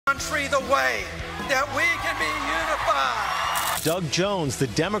country the way that we can be unified. Doug Jones, the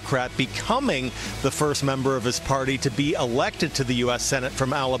Democrat, becoming the first member of his party to be elected to the U.S. Senate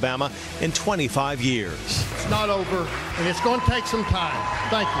from Alabama in 25 years. It's not over, and it's going to take some time.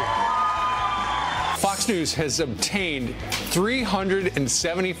 Thank you. Fox News has obtained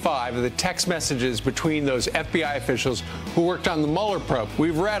 375 of the text messages between those FBI officials who worked on the Mueller probe.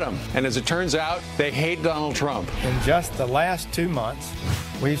 We've read them, and as it turns out, they hate Donald Trump. In just the last 2 months,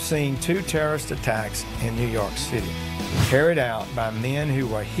 we've seen 2 terrorist attacks in New York City, carried out by men who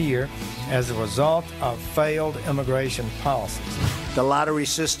were here as a result of failed immigration policies. The lottery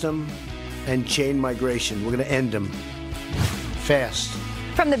system and chain migration, we're going to end them fast.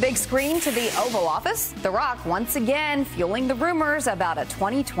 From the big screen to the Oval Office, The Rock once again fueling the rumors about a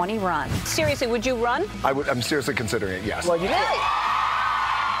 2020 run. Seriously, would you run? I'm seriously considering it, yes. Well, you really?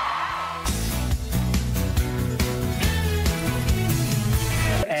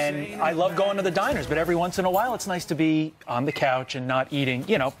 And I love going to the diners, but every once in a while it's nice to be on the couch and not eating,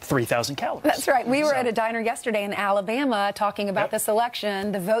 3,000 calories. That's right. We were at a diner yesterday in Alabama talking about this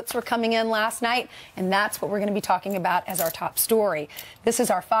election. The votes were coming in last night, and that's what we're going to be talking about as our top story. This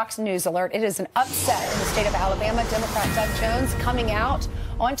is our Fox News alert. It is an upset in the state of Alabama. Democrat Doug Jones coming out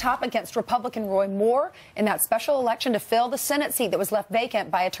on top against Republican Roy Moore in that special election to fill the Senate seat that was left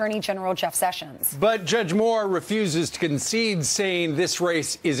vacant by Attorney General Jeff Sessions. But Judge Moore refuses to concede, saying this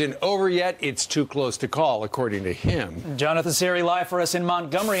race isn't over yet. It's too close to call, according to him. Jonathan Siri live for us in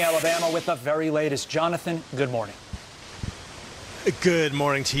Montgomery, Alabama, with the very latest. Jonathan, good morning. Good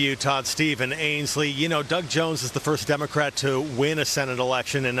morning to you, Todd, Steve, and Ainsley. Doug Jones is the first Democrat to win a Senate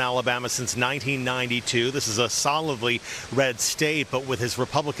election in Alabama since 1992. This is a solidly red state, but with his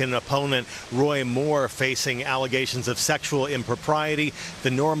Republican opponent, Roy Moore, facing allegations of sexual impropriety, the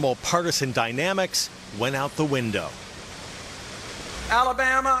normal partisan dynamics went out the window.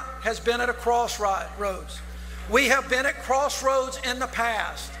 Alabama has been at a crossroads. We have been at crossroads in the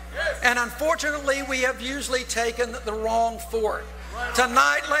past. And unfortunately, we have usually taken the wrong fork.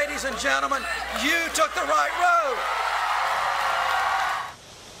 Tonight, ladies and gentlemen, you took the right road.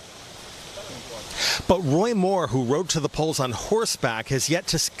 But Roy Moore, who rode to the polls on horseback, has yet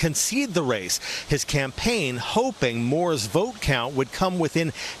to concede the race. His campaign hoping Moore's vote count would come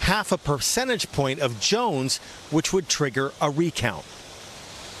within half a percentage point of Jones, which would trigger a recount.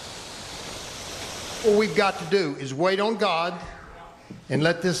 What we've got to do is wait on God and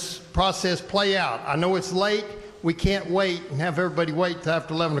let this process play out. I know it's late. We can't wait and have everybody wait till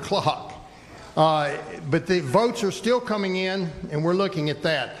after 11 o'clock. But the votes are still coming in, and we're looking at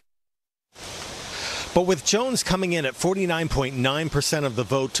that. But with Jones coming in at 49.9% of the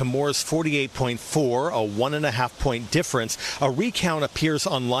vote to Moore's 48.4, a 1.5-point difference, a recount appears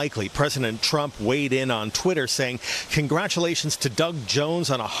unlikely. President Trump weighed in on Twitter saying, "Congratulations to Doug Jones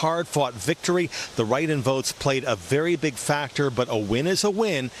on a hard-fought victory. The write-in votes played a very big factor, but a win is a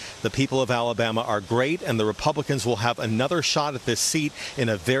win. The people of Alabama are great, and the Republicans will have another shot at this seat in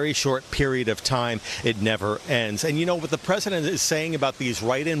a very short period of time. It never ends." And what the president is saying about these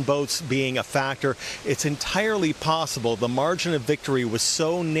write-in votes being a factor, it's entirely possible. The margin of victory was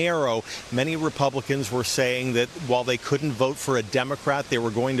so narrow, many Republicans were saying that while they couldn't vote for a Democrat, they were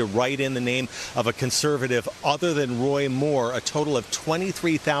going to write in the name of a conservative other than Roy Moore. A total of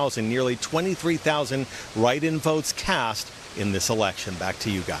 23,000, nearly 23,000 write-in votes cast in this election. Back to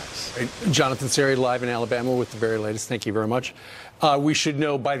you guys. Jonathan Siri live in Alabama with the very latest. Thank you very much. We should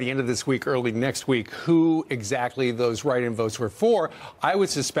know by the end of this week, early next week, who exactly those write-in votes were for. I would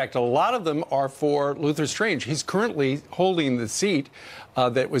suspect a lot of them are for Luther Strange. He's currently holding the seat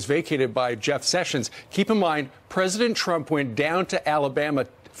that was vacated by Jeff Sessions. Keep in mind, President Trump went down to Alabama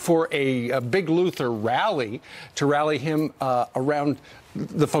for a big Luther rally to rally him around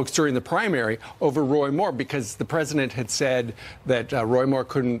the folks during the primary over Roy Moore, because the president had said that Roy Moore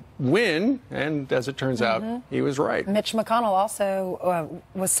couldn't win, and as it turns out, he was right. Mitch McConnell also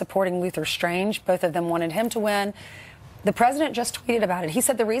was supporting Luther Strange. Both of them wanted him to win. The president just tweeted about it. He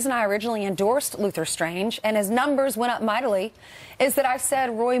said, "The reason I originally endorsed Luther Strange, and his numbers went up mightily, is that I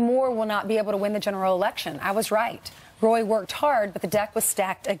said Roy Moore will not be able to win the general election. I was right. Roy worked hard, but the deck was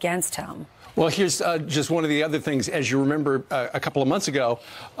stacked against him." Well, here's just one of the other things. As you remember, a couple of months ago,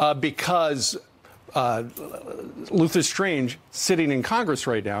 because Luther Strange sitting in Congress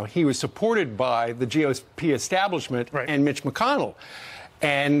right now, he was supported by the GOP establishment and Mitch McConnell.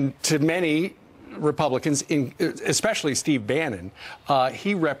 And to many Republicans, especially Steve Bannon,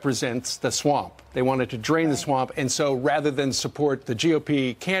 he represents the swamp. They wanted to drain the swamp. And so rather than support the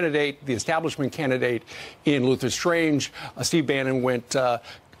GOP candidate, the establishment candidate in Luther Strange, Steve Bannon went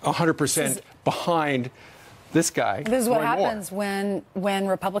 100% behind this guy. This is what Roy happens Moore. when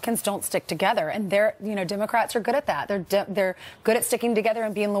Republicans don't stick together, and they're, Democrats are good at that. They're good at sticking together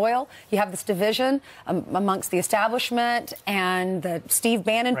and being loyal. You have this division amongst the establishment and the Steve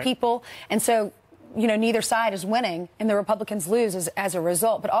Bannon people, and so neither side is winning, and the Republicans lose as a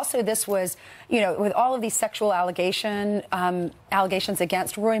result. But also, this was, with all of these sexual allegations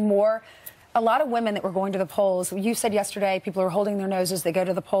against Roy Moore. A lot of women that were going to the polls, you said yesterday, people are holding their noses, they go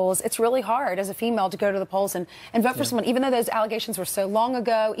to the polls. It's really hard as a female to go to the polls and vote for someone, even though those allegations were so long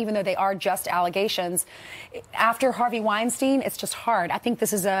ago, even though they are just allegations. After Harvey Weinstein, it's just hard. I think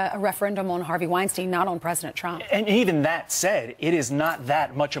this is a referendum on Harvey Weinstein, not on President Trump. And even that said, it is not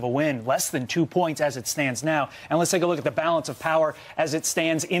that much of a win, less than 2 points as it stands now. And let's take a look at the balance of power as it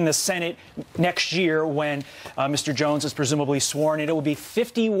stands in the Senate next year when Mr. Jones is presumably sworn in. It will be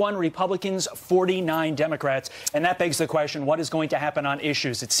 51 Republicans, 49 Democrats, and that begs the question, what is going to happen on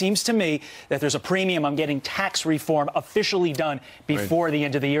issues? It seems to me that there's a premium on getting tax reform officially done before the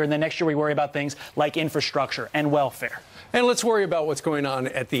end of the year, and then next year we worry about things like infrastructure and welfare. And let's worry about what's going on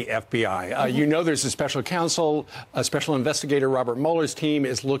at the FBI. There's a special counsel, a special investigator, Robert Mueller's team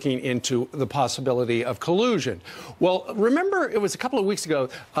is looking into the possibility of collusion. Well, remember, it was a couple of weeks ago,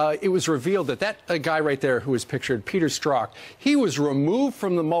 it was revealed that guy right there who was pictured, Peter Strzok, he was removed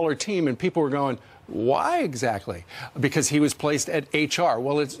from the Mueller team, and people were going, why exactly? Because he was placed at HR.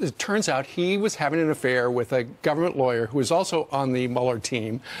 Well, it turns out he was having an affair with a government lawyer who was also on the Mueller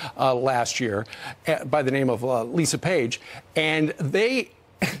team last year by the name of Lisa Page. And they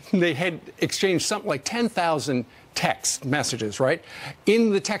had exchanged something like 10,000 text messages, right?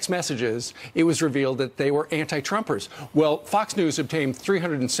 In the text messages, it was revealed that they were anti-Trumpers. Well, Fox News obtained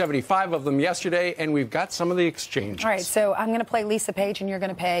 375 of them yesterday, and we've got some of the exchanges. All right, so I'm going to play Lisa Page, and you're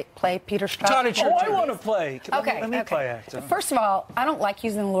going to play Peter Strzok. I want to play. Okay, let me play it. First of all, I don't like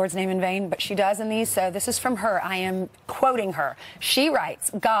using the Lord's name in vain, but she does in these, so this is from her. I am quoting her. She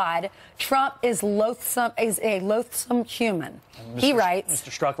writes, God, Trump is a loathsome human. He writes.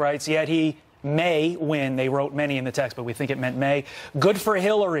 Mr. Strzok writes, yet he may win. They wrote many in the text, but we think it meant may. Good for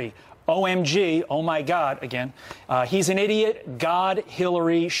Hillary. OMG. Oh, my God. Again. He's an idiot. God,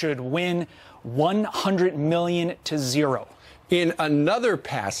 Hillary should win 100 million to 0. In another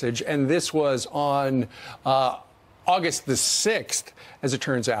passage, and this was on August the 6th, as it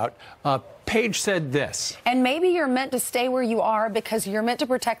turns out, Page said this. And maybe you're meant to stay where you are because you're meant to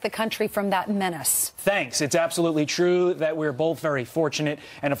protect the country from that menace. Thanks. It's absolutely true that we're both very fortunate.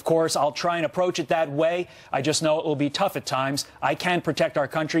 And, of course, I'll try and approach it that way. I just know it will be tough at times. I can protect our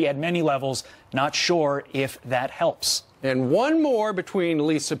country at many levels. Not sure if that helps. And one more between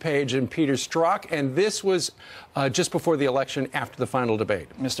Lisa Page and Peter Strzok, and this was just before the election after the final debate.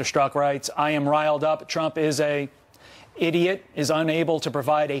 Mr. Strzok writes, I am riled up. Trump is a idiot, is unable to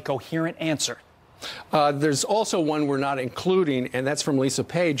provide a coherent answer. There's also one we're not including, and that's from Lisa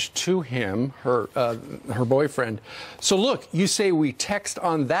Page to him, her boyfriend. So look, you say we text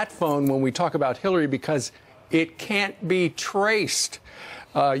on that phone when we talk about Hillary because it can't be traced.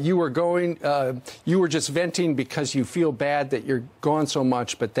 You were just venting because you feel bad that you're gone so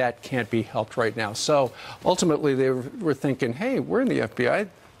much, but that can't be helped right now. So ultimately, they were thinking, hey, we're in the FBI.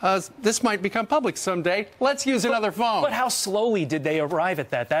 This might become public someday. Let's use another phone. But how slowly did they arrive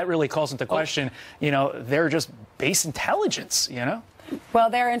at that? That really calls into question, they're just base intelligence, Well,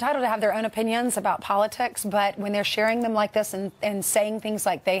 they're entitled to have their own opinions about politics, but when they're sharing them like this and saying things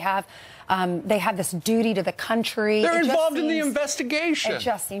like they have this duty to the country. They're involved in the investigation. It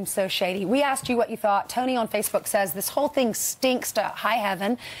just seems so shady. We asked you what you thought. Tony on Facebook says this whole thing stinks to high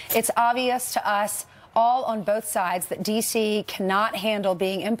heaven. It's obvious to us all on both sides that D.C. cannot handle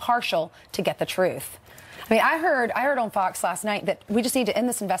being impartial to get the truth. I mean, I heard on Fox last night that we just need to end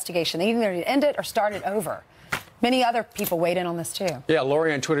this investigation. They either need to end it or start it over. Many other people weighed in on this, too. Yeah,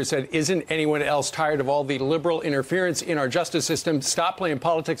 Lori on Twitter said, isn't anyone else tired of all the liberal interference in our justice system? Stop playing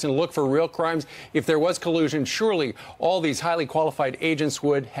politics and look for real crimes. If there was collusion, surely all these highly qualified agents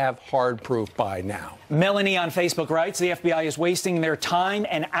would have hard proof by now. Melanie on Facebook writes, the FBI is wasting their time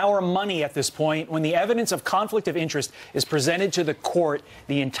and our money at this point. When the evidence of conflict of interest is presented to the court,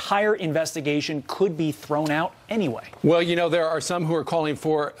 the entire investigation could be thrown out anyway. Well, there are some who are calling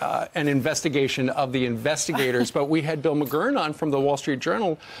for an investigation of the investigators, but we had Bill McGurn on from the Wall Street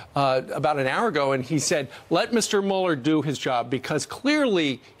Journal about an hour ago, and he said, let Mr. Mueller do his job because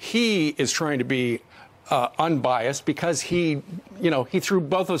clearly he is trying to be unbiased because he threw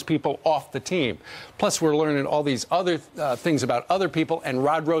both those people off the team. Plus, we're learning all these other things about other people. And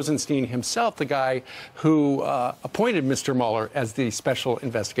Rod Rosenstein himself, the guy who appointed Mr. Mueller as the special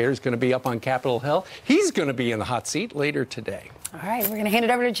investigator, is going to be up on Capitol Hill. He's going to be in the hot seat later today. All right, we're going to hand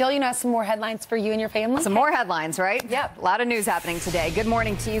it over to Jill. You know, some more headlines for you and your family. Some more headlines, right? Yep. A lot of news happening today. Good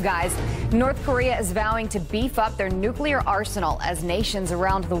morning to you guys. North Korea is vowing to beef up their nuclear arsenal as nations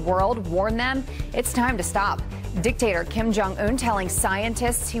around the world warn them it's time to stop. Dictator Kim Jong-un telling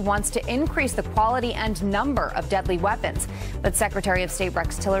scientists he wants to increase the quality and number of deadly weapons. But Secretary of State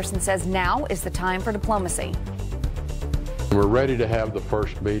Rex Tillerson says now is the time for diplomacy. We're ready to have the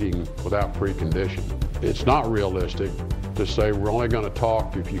first meeting without precondition. It's not realistic to say we're only going to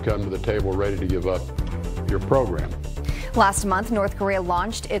talk if you come to the table ready to give up your program. Last month, North Korea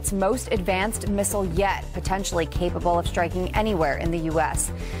launched its most advanced missile yet, potentially capable of striking anywhere in the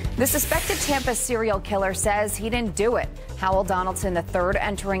U.S. The suspected Tampa serial killer says he didn't do it. Howell Donaldson III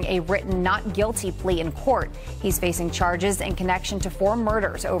entering a written not guilty plea in court. He's facing charges in connection to 4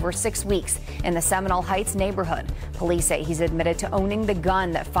 murders over 6 weeks in the Seminole Heights neighborhood. Police say he's admitted to owning the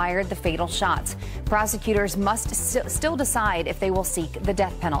gun that fired the fatal shots. Prosecutors must still decide if they will seek the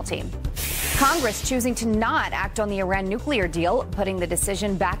death penalty. Congress choosing to not act on the Iran nuclear deal, putting the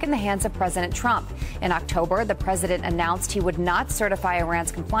decision back in the hands of President Trump. In October, the president announced he would not certify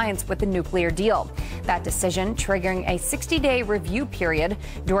Iran's compliance with the nuclear deal. That decision triggering a 60-day review period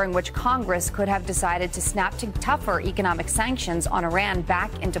during which Congress could have decided to snap tougher economic sanctions on Iran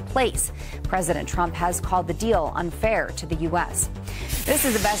back into place. President Trump has called the deal unfair to the U.S. This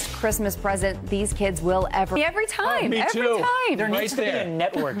is the best Christmas present these kids will ever. Every time. Me every too. time. There needs to be a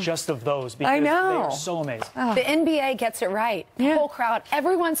network just of those because I know. they are so amazing. The NBA gets it right. The whole crowd,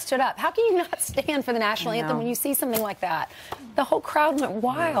 everyone stood up. How can you not stand for the national anthem when you see something like that? The whole crowd went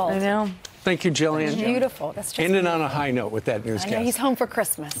wild. I know. Thank you, Jillian. Beautiful. That's just ending on a high note with that newscast. I know he's home for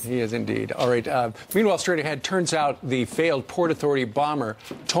Christmas. He is indeed. All right. Meanwhile, straight ahead, turns out the failed Port Authority bomber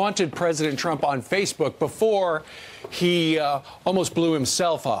taunted President Trump on Facebook before he almost blew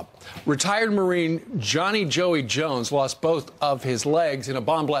himself up. Retired Marine Johnny Joey Jones lost both of his legs in a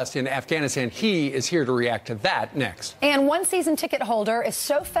bomb blast in Afghanistan. He is here to react to that next. And one season ticket holder is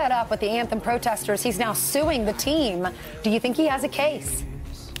so fed up with the anthem protesters, he's now suing the team. Do you think he has a case?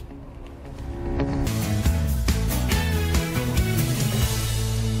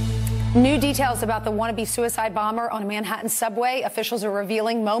 New details about the wannabe suicide bomber on a Manhattan subway. Officials are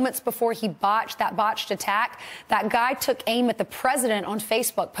revealing moments before he botched attack. That guy took aim at the president on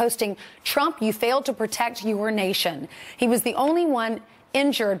Facebook, posting, "Trump, you failed to protect your nation." He was the only one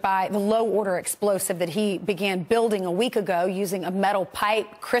injured by the low-order explosive that he began building a week ago using a metal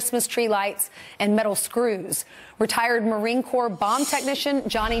pipe, Christmas tree lights, and metal screws. Retired Marine Corps bomb technician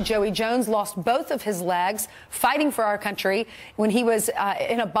Johnny Joey Jones lost both of his legs fighting for our country when he was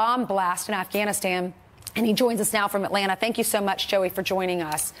in a bomb blast in Afghanistan. And he joins us now from Atlanta. Thank you so much, Joey, for joining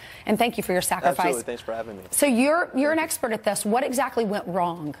us. And thank you for your sacrifice. Absolutely. Thanks for having me. So you're an expert at this. What exactly went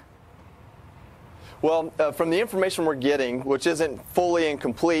wrong? Well, from the information we're getting, which isn't fully and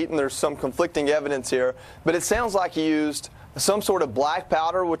complete, and there's some conflicting evidence here, but it sounds like he used some sort of black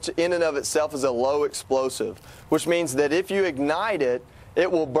powder, which in and of itself is a low explosive, which means that if you ignite it, it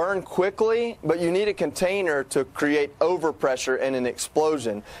will burn quickly, but you need a container to create overpressure and an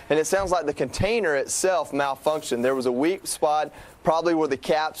explosion. And it sounds like the container itself malfunctioned. There was a weak spot, probably where the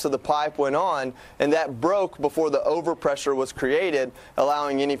caps of the pipe went on, and that broke before the overpressure was created,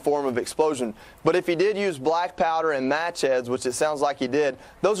 allowing any form of explosion. But if he did use black powder and match heads, which it sounds like he did,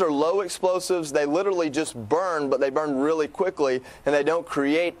 those are low explosives. They literally just burn, but they burn really quickly, and they don't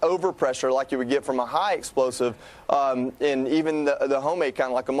create overpressure like you would get from a high explosive. And even the homemade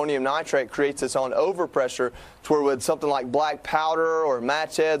kind, like ammonium nitrate, creates its own overpressure, to where with something like black powder or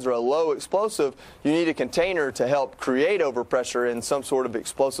match heads or a low explosive, you need a container to help create overpressure and some sort of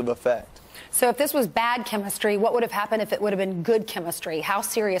explosive effect. So if this was bad chemistry, what would have happened if it would have been good chemistry? How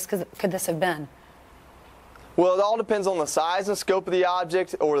serious could this have been? Well, it all depends on the size and scope of the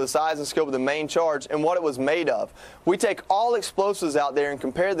object, or the size and scope of the main charge, and what it was made of. We take all explosives out there and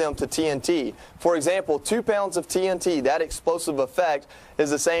compare them to TNT. For example, 2 pounds of TNT, that explosive effect is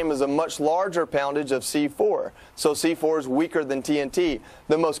the same as a much larger poundage of C4. So C4 is weaker than TNT.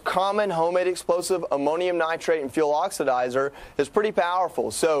 The most common homemade explosive, ammonium nitrate and fuel oxidizer, is pretty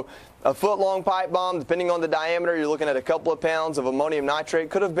powerful. So a foot-long pipe bomb, depending on the diameter, you're looking at a couple of pounds of ammonium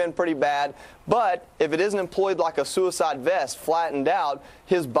nitrate. Could have been pretty bad, but if it isn't employed like a suicide vest, flattened out,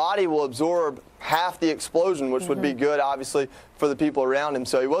 his body will absorb half the explosion, which would be good, obviously, for the people around him.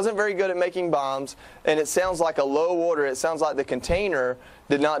 So he wasn't very good at making bombs, and it sounds like a low order. It sounds like the container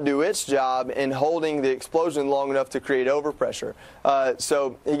did not do its job in holding the explosion long enough to create overpressure.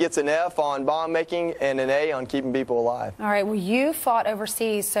 So he gets an F on bomb making and an A on keeping people alive. All right, well, you fought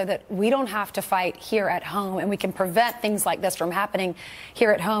overseas so that we don't have to fight here at home, and we can prevent things like this from happening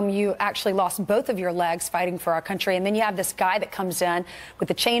here at home. You actually lost both of your legs fighting for our country, and then you have this guy that comes in with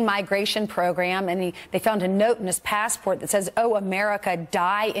the chain migration program, and they found a note in his passport that says, "Oh, America,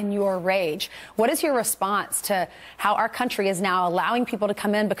 die in your rage." What is your response to how our country is now allowing people to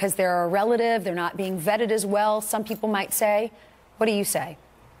come in because they're a relative, they're not being vetted as well, some people might say? What do you say?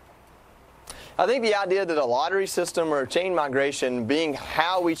 I think the idea that a lottery system or chain migration being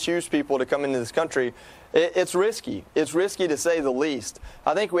how we choose people to come into this country, it's risky. It's risky to say the least.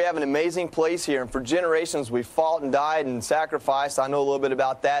 I think we have an amazing place here, and for generations we've fought and died and sacrificed. I know a little bit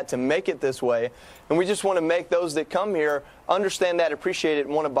about that to make it this way, and we just want to make those that come here understand that, appreciate it,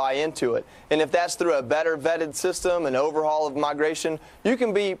 and want to buy into it. And if that's through a better vetted system, an overhaul of migration, you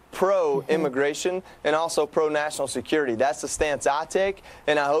can be pro-immigration and also pro-national security. That's the stance I take,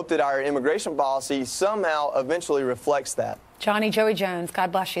 and I hope that our immigration policy somehow eventually reflects that. Joey Jones,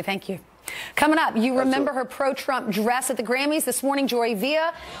 God bless you. Thank you. Coming up, you remember her pro-Trump dress at the Grammys. This morning, Joy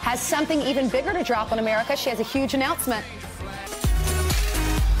Villa has something even bigger to drop on America. She has a huge announcement.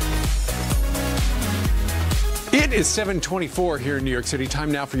 It is 7:24 here in New York City.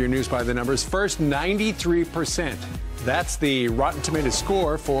 Time now for your news by the numbers. First, 93%. That's the Rotten Tomatoes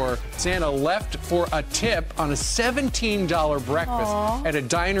score for Santa left for a tip on a $17 breakfast at a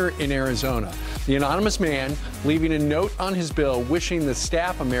diner in Arizona. The anonymous man leaving a note on his bill wishing the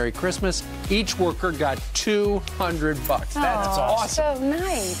staff a Merry Christmas. Each worker got $200. That's awesome. So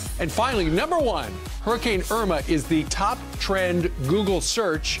nice. And finally, number one, Hurricane Irma is the top trend Google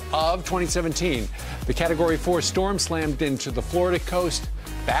search of 2017. The Category 4 storm slammed into the Florida coast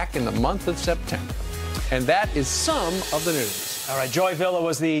back in the month of September. And that is some of the news. All right, Joy Villa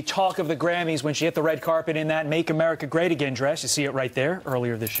was the talk of the Grammys when she hit the red carpet in that Make America Great Again dress. You see it right there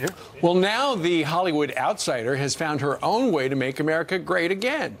earlier this year. Well, now the Hollywood outsider has found her own way to make America great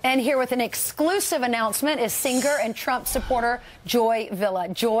again. And here with an exclusive announcement is singer and Trump supporter Joy Villa.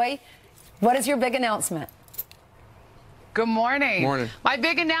 Joy, what is your big announcement? Good morning. Morning. My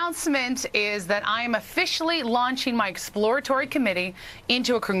big announcement is that I am officially launching my exploratory committee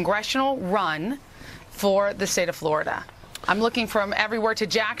into a congressional run for the state of Florida. I'm looking from everywhere to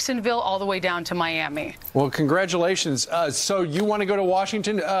Jacksonville all the way down to Miami. Well, congratulations. So you want to go to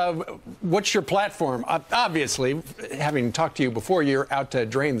Washington? What's your platform? Obviously, having talked to you before, you're out to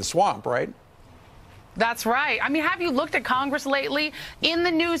drain the swamp, right? That's right. I mean, have you looked at Congress lately? In the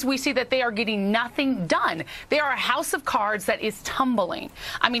news, we see that they are getting nothing done. They are a house of cards that is tumbling.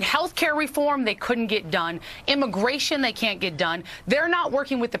 I mean, health care reform, they couldn't get done. Immigration, they can't get done. They're not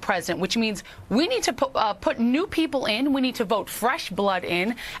working with the president, which means we need to put new people in. We need to vote fresh blood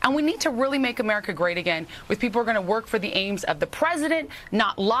in. And we need to really make America great again with people who are going to work for the aims of the president,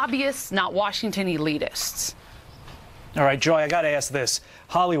 not lobbyists, not Washington elitists. All right, Joy, I got to ask this.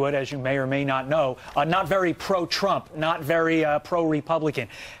 Hollywood, as you may or may not know, not very pro-Trump, not very pro-Republican.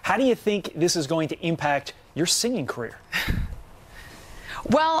 How do you think this is going to impact your singing career?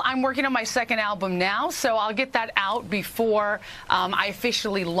 Well, I'm working on my second album now, so I'll get that out before I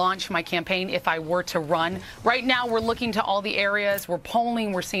officially launch my campaign if I were to run. Right now, we're looking to all the areas. We're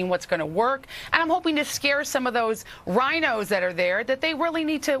polling. We're seeing what's going to work. And I'm hoping to scare some of those rhinos that are there that they really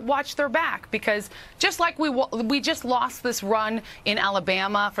need to watch their back, because just like we just lost this run in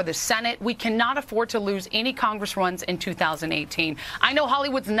Alabama for the Senate, we cannot afford to lose any Congress runs in 2018. I know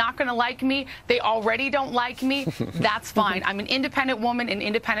Hollywood's not going to like me. They already don't like me. That's fine. I'm an independent woman, an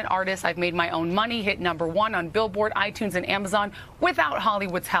independent artist. I've made my own money, hit #1 on Billboard, iTunes, and Amazon without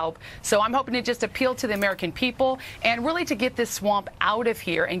Hollywood's help. So I'm hoping to just appeal to the American people and really to get this swamp out of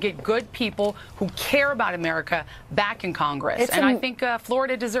here and get good people who care about America back in Congress. And I think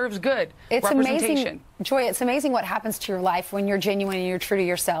Florida deserves good representation. Amazing. Joy, it's amazing what happens to your life when you're genuine and you're true to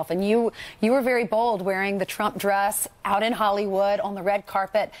yourself. And you were very bold wearing the Trump dress out in Hollywood on the red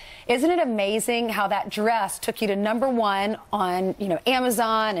carpet. Isn't it amazing how that dress took you to #1 on,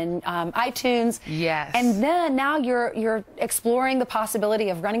 Amazon and iTunes? Yes. And then now you're exploring the possibility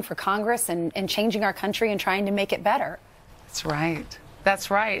of running for Congress and changing our country and trying to make it better. That's right.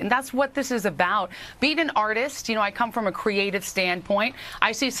 That's right. And that's what this is about. Being an artist, you know, I come from a creative standpoint.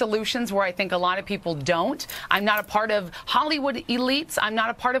 I see solutions where I think a lot of people don't. I'm not a part of Hollywood elites. I'm not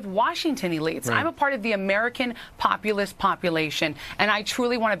a part of Washington elites. Right. I'm a part of the American populist population. And I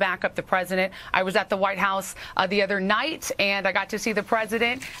truly want to back up the president. I was at the White House the other night, and I got to see the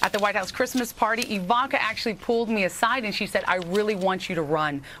president at the White House Christmas party. Ivanka actually pulled me aside, and she said, I really want you to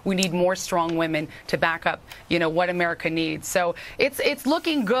run. We need more strong women to back up, you know, what America needs. So it's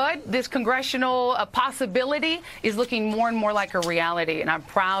looking good. This congressional possibility is looking more and more like a reality, and I'm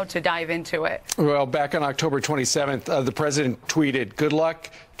proud to dive into it. Well, back on October 27th, the president tweeted, good luck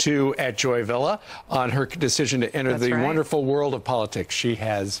to @JoyVilla on her decision to enter the wonderful world of politics. She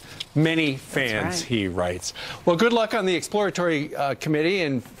has many fans, he writes. Well, good luck on the exploratory committee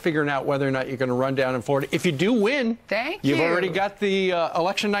and figuring out whether or not you're going to run down in Florida. If you do win, you've already got the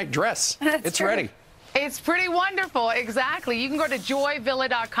election night dress. It's ready. It's pretty wonderful. Exactly. You can go to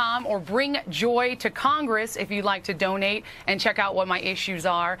joyvilla.com or bring joy to Congress if you'd like to donate and check out what my issues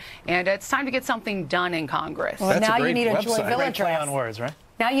are. And it's time to get something done in Congress. Well, now you need a Joy Villa dress. Play on words, right?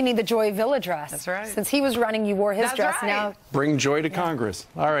 Now you need the Joy Villa dress. That's right. Since he was running, you wore his dress. Now bring joy to Congress.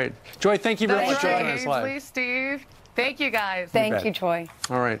 All right. Joy, thank you very much for joining us live. Please, Steve. Thank you, guys. Thank you, Joy.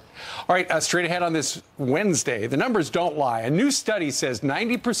 All right. All right, straight ahead on this Wednesday, the numbers don't lie. A new study says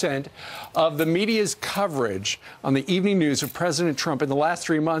 90% of the media's coverage on the evening news of President Trump in the last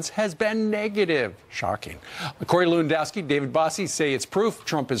 3 months has been negative. Shocking. Corey Lewandowski, David Bossie say it's proof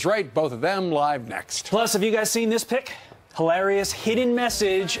Trump is right. Both of them live next. Plus, have you guys seen this pic? Hilarious hidden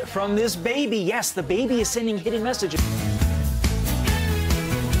message from this baby. Yes, the baby is sending hidden messages.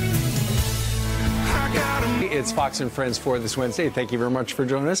 It's Fox and Friends for this Wednesday. Thank you very much for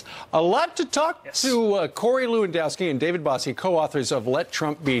joining us. A lot to talk to Corey Lewandowski and David Bossie, co-authors of Let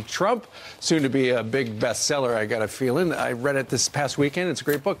Trump Be Trump, soon to be a big bestseller, I got a feeling. I read it this past weekend. It's a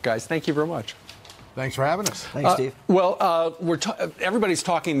great book, guys. Thank you very much. Thanks for having us. Thanks, Steve. Well, everybody's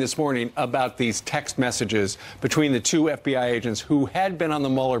talking this morning about these text messages between the two FBI agents who had been on the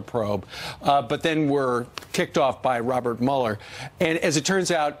Mueller probe, but then were kicked off by Robert Mueller. And as it turns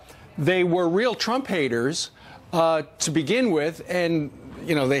out, they were real Trump haters to begin with, and,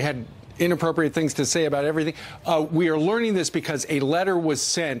 you know, they had inappropriate things to say about everything. We are learning this because a letter was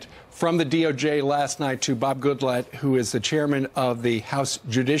sent from the DOJ last night to Bob Gutfeld, who is the chairman of the House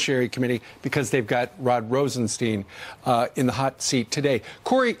Judiciary Committee, because they've got Rod Rosenstein in the hot seat today.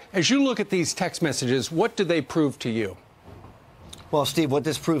 Corey, as you look at these text messages, what do they prove to you? Well, Steve, what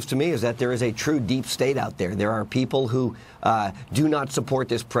this proves to me is that there is a true deep state out there. There are people who do not support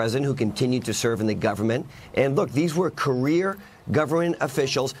this president, who continue to serve in the government. And look, these were career government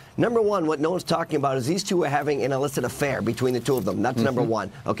officials. Number one, what no one's talking about is these two are having an illicit affair between the two of them. That's number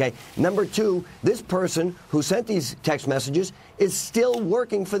one, okay? Number two, this person who sent these text messages is still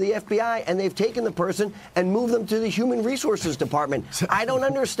working for the FBI, and they've taken the person and moved them to the Human Resources Department. I don't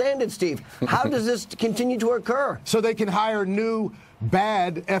understand it, Steve. How does this continue to occur? So they can hire new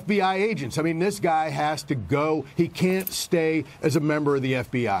bad FBI agents. I mean, this guy has to go. He can't stay as a member of the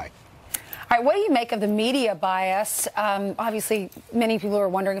FBI. All right, what do you make of the media bias? Obviously, many people are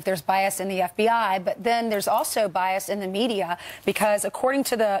wondering if there's bias in the FBI, but then there's also bias in the media because according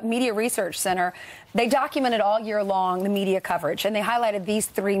to the Media Research Center, they documented all year long the media coverage, and they highlighted these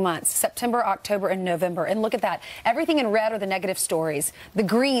 3 months, September, October, and November. And look at that. Everything in red are the negative stories. The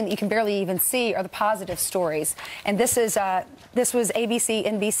green that you can barely even see are the positive stories. And this was ABC,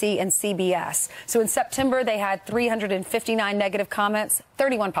 NBC, and CBS. So in September, they had 359 negative comments,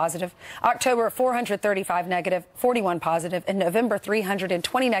 31 positive. October, 435 negative, 41 positive. In November,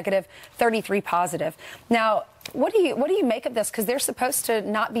 320 negative, 33 positive. Now, what do you make of this? Because they're supposed to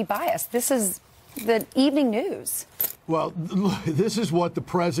not be biased. This is the evening news. Well, this is what the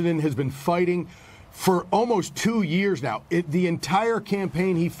president has been fighting for almost 2 years now. The entire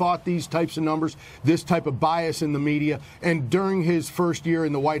campaign, he fought these types of numbers, this type of bias in the media. And during his first year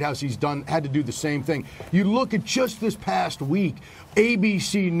in the White House, he's had to do the same thing. You look at just this past week,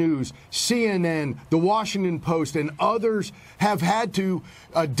 ABC News, CNN, The Washington Post, and others have had to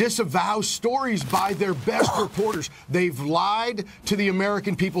disavow stories by their best reporters. They've lied to the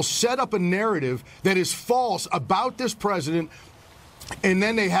American people, set up a narrative that is false about this president, and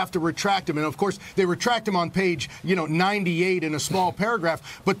then they have to retract him. And, of course, they retract him on page, 98 in a small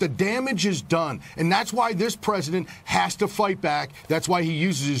paragraph. But the damage is done. And that's why this president has to fight back. That's why he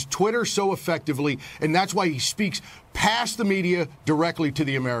uses his Twitter so effectively. And that's why he speaks past the media directly to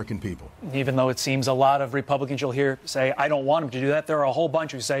the American people. Even though it seems a lot of Republicans you'll hear say, I don't want him to do that, there are a whole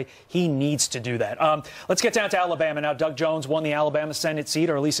bunch who say he needs to do that. Let's get down to Alabama now. Doug Jones won the Alabama Senate seat,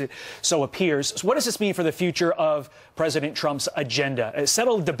 or at least so appears. So what does this mean for the future of President Trump's agenda? Canada.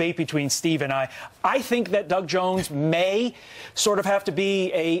 Settle a debate between Steve and I. I think that Doug Jones may sort of have to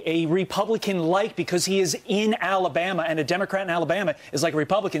be a Republican-like because he is in Alabama, and a Democrat in Alabama is like a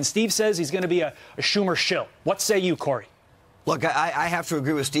Republican. Steve says he's going to be a Schumer shill. What say you, Corey? Look, I have to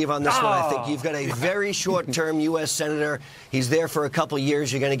agree with Steve on this one. I think you've got a very short-term U.S. senator. He's there for a couple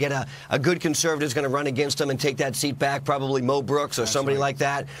years. You're going to get a good conservative who's going to run against him and take that seat back. Probably Mo Brooks or somebody like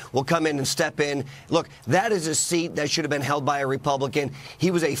that will come in and step in. Look, that is a seat that should have been held by a Republican. He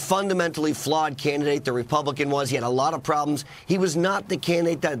was a fundamentally flawed candidate. The Republican was. He had a lot of problems. He was not the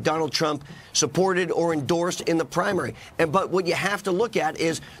candidate that Donald Trump supported or endorsed in the primary. But what you have to look at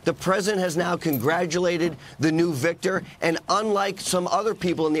is the president has now congratulated the new victor, and unlike some other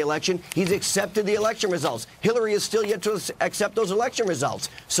people in the election, he's accepted the election results. Hillary is still yet to accept those election results.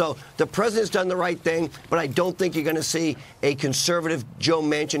 So the president's done the right thing, but I don't think you're going to see a conservative Joe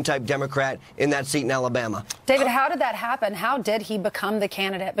Manchin-type Democrat in that seat in Alabama. David, how did that happen? How did he become the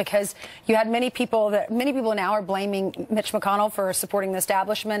candidate? Because you had many people now are blaming Mitch McConnell for supporting the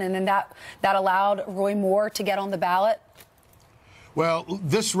establishment, and then that allowed Roy Moore to get on the ballot. Well,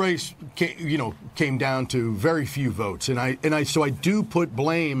 this race came down to very few votes, so I do put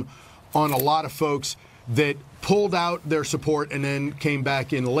blame on a lot of folks that pulled out their support and then came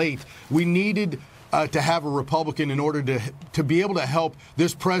back in late. We needed to have a Republican in order to be able to help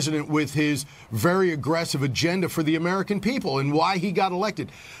this president with his very aggressive agenda for the American people and why he got elected.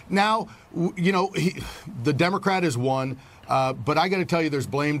 Now, the Democrat has won. But I got to tell you, there's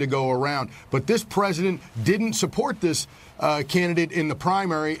blame to go around. But this president didn't support this candidate in the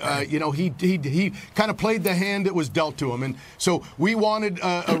primary. He kind of played the hand that was dealt to him. And so we wanted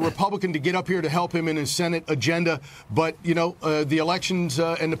a Republican to get up here to help him in his Senate agenda. But, the elections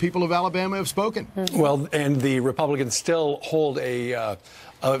and the people of Alabama have spoken. Well, and the Republicans still hold a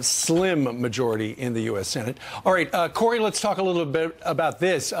slim majority in the U.S. Senate. All right, Corey, let's talk a little bit about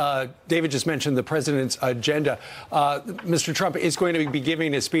this. David just mentioned the president's agenda. Mr. Trump is going to be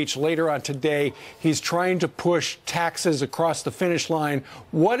giving a speech later on today. He's trying to push taxes across the finish line.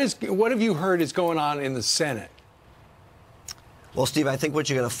 What have you heard is going on in the Senate? Well, Steve, I think what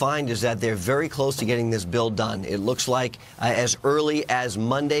you're going to find is that they're very close to getting this bill done. It looks like as early as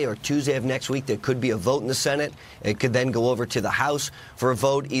Monday or Tuesday of next week, there could be a vote in the Senate. It could then go over to the House for a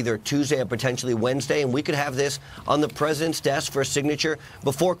vote either Tuesday or potentially Wednesday. And we could have this on the president's desk for a signature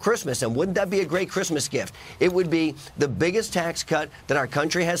before Christmas. And wouldn't that be a great Christmas gift? It would be the biggest tax cut that our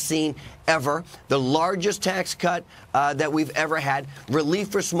country has seen ever, the largest tax cut that we've ever had, relief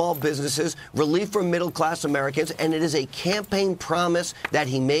for small businesses, relief for middle-class Americans, and it is a campaign promise that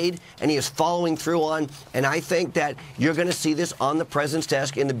he made and he is following through on. And I think that you're going to see this on the president's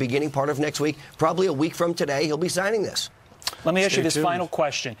desk in the beginning part of next week. Probably a week from today, he'll be signing this. Let me ask you this final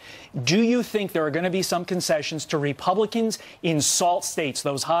question. Do you think there are going to be some concessions to Republicans in SALT states,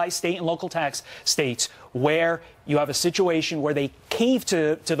 those high state and local tax states, where you have a situation where they cave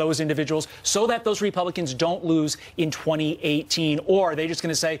to those individuals so that those Republicans don't lose in 2018? Or are they just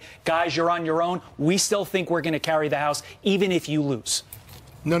going to say, guys, you're on your own. We still think we're going to carry the House, even if you lose?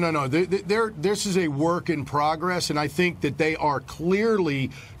 No. This is a work in progress, and I think that they are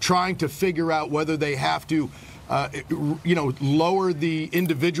clearly trying to figure out whether they have to lower the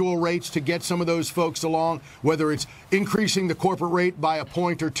individual rates to get some of those folks along, whether it's increasing the corporate rate by a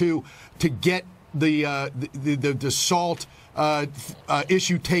point or two to get the SALT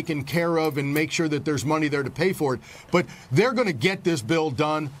issue taken care of and make sure that there's money there to pay for it. But they're going to get this bill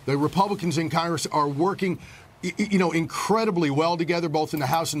done. The Republicans in Congress are working incredibly well together, both in the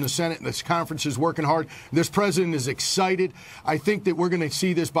House and the Senate. This conference is working hard. This president is excited. I think that we're going to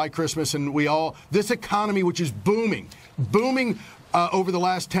see this by Christmas, and this economy, which is booming over the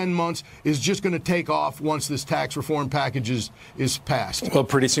last 10 months, is just going to take off once this tax reform package is passed. Well,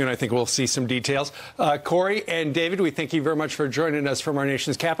 pretty soon I think we'll see some details. Corey and David, we thank you very much for joining us from our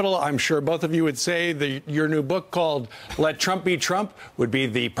nation's capital. I'm sure both of you would say your new book called Let Trump Be Trump would be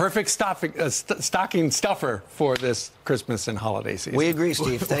the perfect stocking stuffer for this Christmas and holiday season. We agree,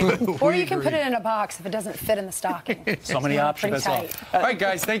 Steve. Thank you. Or you can put it in a box if it doesn't fit in the stocking. So many options. All right,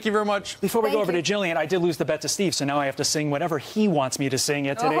 guys, thank you very much. Before we go over to Jillian, I did lose the bet to Steve, so now I have to sing whatever he wants me to sing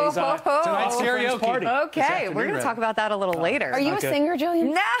at today's tonight's karaoke party. Okay, we're going to talk about that a little later. Are you a singer,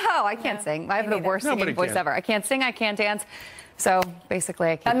 Jillian? No, I can't sing. I have the worst singing voice ever. I can't sing, I can't dance. So basically,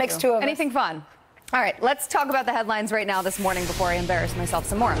 I can't that makes two of us. Anything fun. All right, let's talk about the headlines right now this morning before I embarrass myself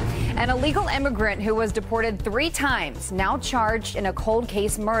some more. An illegal immigrant who was deported 3 times, now charged in a cold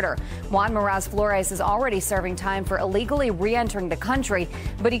case murder. 𝗦𝗛𝗪𝗦 is already serving time for illegally re-entering the country,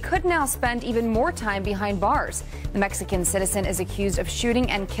 but he could now spend even more time behind bars. The Mexican citizen is accused of shooting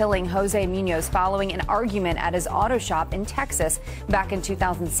and killing Jose Munoz following an argument at his auto shop in Texas back in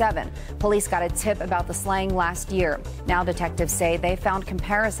 2007. Police got a tip about the slaying last year. Now detectives say they found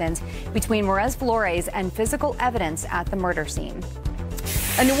comparisons between 𝗦𝗪𝗦 and physical evidence at the murder scene.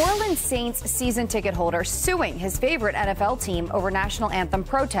 A New Orleans Saints season ticket holder suing his favorite NFL team over national anthem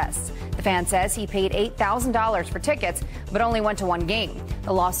protests. The fan says he paid $8,000 for tickets, but only went to 1 game.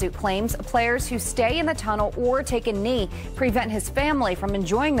 The lawsuit claims players who stay in the tunnel or take a knee prevent his family from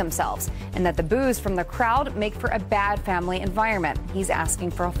enjoying themselves, and that the boos from the crowd make for a bad family environment. He's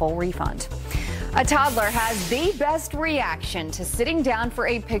asking for a full refund. A toddler has the best reaction to sitting down for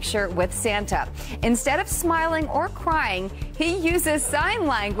a picture with Santa. Instead of smiling or crying, he uses sign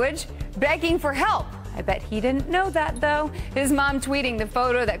language, begging for help. I bet he didn't know that, though. His mom tweeting the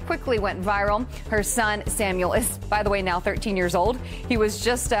photo that quickly went viral. Her son, Samuel, is, by the way, now 13 years old. He was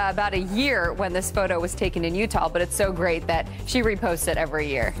just about a year when this photo was taken in Utah, but it's so great that she reposts it every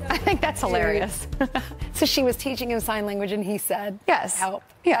year. I think that's hilarious. So she was teaching him sign language and he said, yes. Help.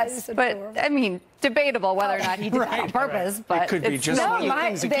 Yes, but I mean, debatable whether or not he did that on purpose. But it could be just one of the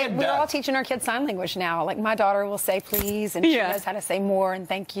things a kid we're does. all teaching our kids sign language now. Like my daughter will say please, and she knows how to say more and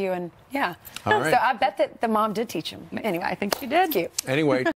thank you, and yeah. All right. So I bet that the mom did teach him. Anyway, I think she did. Cute. Anyway.